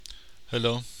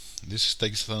Hello, this is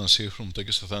Takis from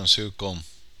takis.com.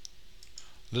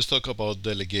 Let's talk about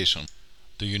delegation.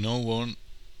 Do you know when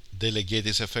delegate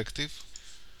is effective?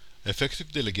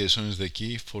 Effective delegation is the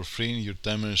key for freeing your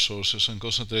time and resources and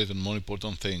concentrate on more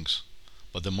important things.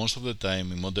 But the most of the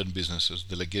time in modern businesses,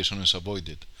 delegation is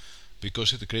avoided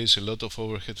because it creates a lot of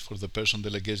overhead for the person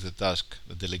delegates the task,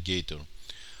 the delegator.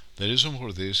 The reason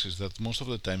for this is that most of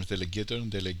the times delegator and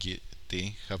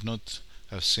delegatee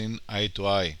have seen eye to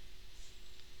eye.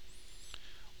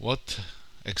 What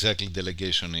exactly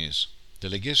delegation is?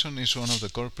 Delegation is one of the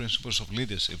core principles of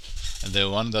leadership, and the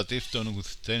one that, if done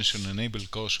with attention and able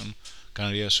caution,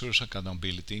 can reassure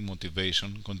accountability,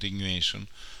 motivation, continuation,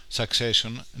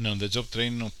 succession, and on the job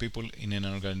training of people in an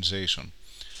organization.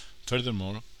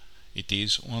 Furthermore, it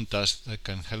is one task that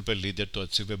can help a leader to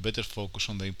achieve a better focus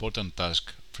on the important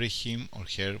task, free him or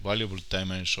her valuable time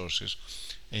and resources,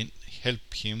 and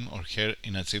help him or her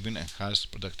in achieving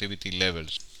enhanced productivity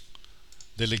levels.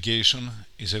 Delegation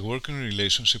is a working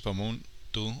relationship among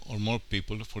two or more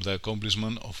people for the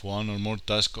accomplishment of one or more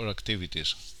tasks or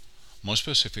activities. More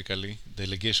specifically,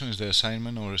 delegation is the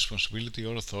assignment of responsibility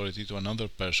or authority to another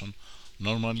person,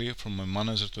 normally from a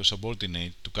manager to a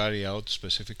subordinate, to carry out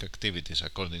specific activities,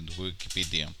 according to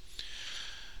Wikipedia.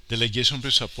 Delegation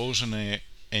presupposes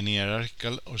an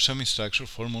hierarchical or semi-structured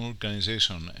formal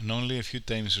organization, and only a few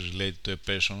times is related to a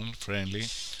personal, friendly,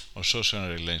 or social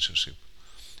relationship.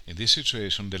 In this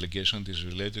situation, delegation is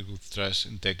related with trust,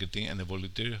 integrity, and the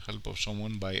voluntary help of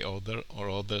someone by other or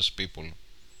others people.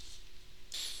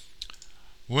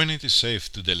 When it is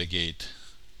safe to delegate?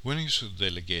 When you should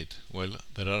delegate? Well,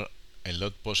 there are a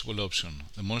lot possible options.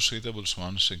 The most suitable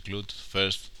ones include: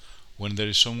 first, when there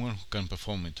is someone who can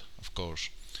perform it, of course.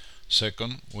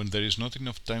 Second, when there is not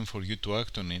enough time for you to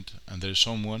act on it and there is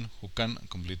someone who can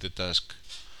complete the task.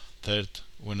 Third,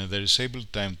 when there is able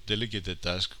time to delegate the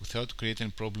task without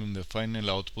creating problem in the final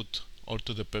output or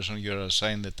to the person you are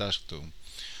assigned the task to.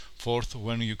 Fourth,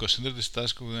 when you consider this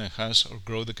task will enhance or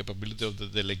grow the capability of the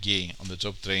delegee on the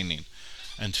job training.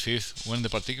 And fifth, when the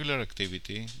particular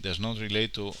activity does not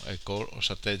relate to a core or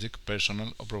strategic,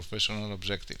 personal or professional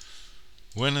objective.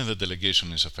 When the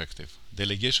delegation is effective?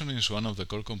 Delegation is one of the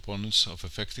core components of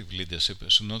effective leadership,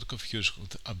 so not confused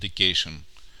with abdication.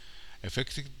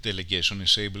 Effective delegation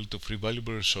is able to free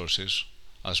valuable resources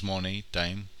as money,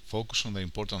 time, focus on the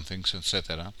important things,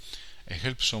 etc., and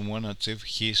help someone achieve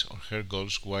his or her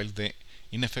goals, while the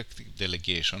ineffective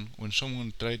delegation, when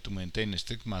someone tries to maintain a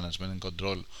strict management and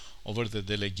control over the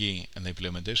delegee and the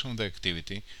implementation of the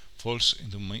activity, falls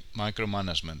into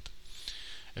micromanagement.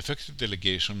 Effective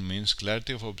delegation means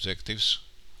clarity of objectives,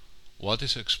 what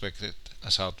is expected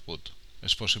as output,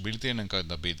 responsibility and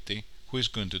accountability, who is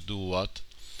going to do what,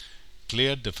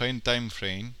 clear defined time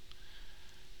frame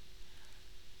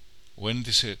when it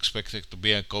is expected to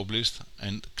be accomplished,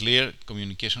 and clear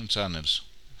communication channels,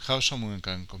 how someone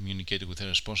can communicate with a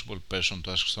responsible person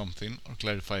to ask something or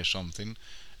clarify something,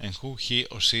 and who he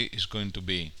or she is going to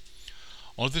be.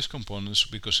 All these components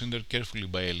should be considered carefully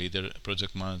by a leader, a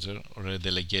project manager, or a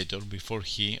delegator before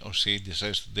he or she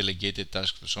decides to delegate a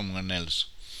task to someone else.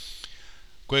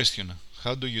 Question: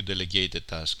 how do you delegate a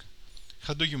task?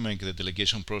 How do you make the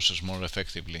delegation process more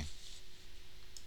effectively?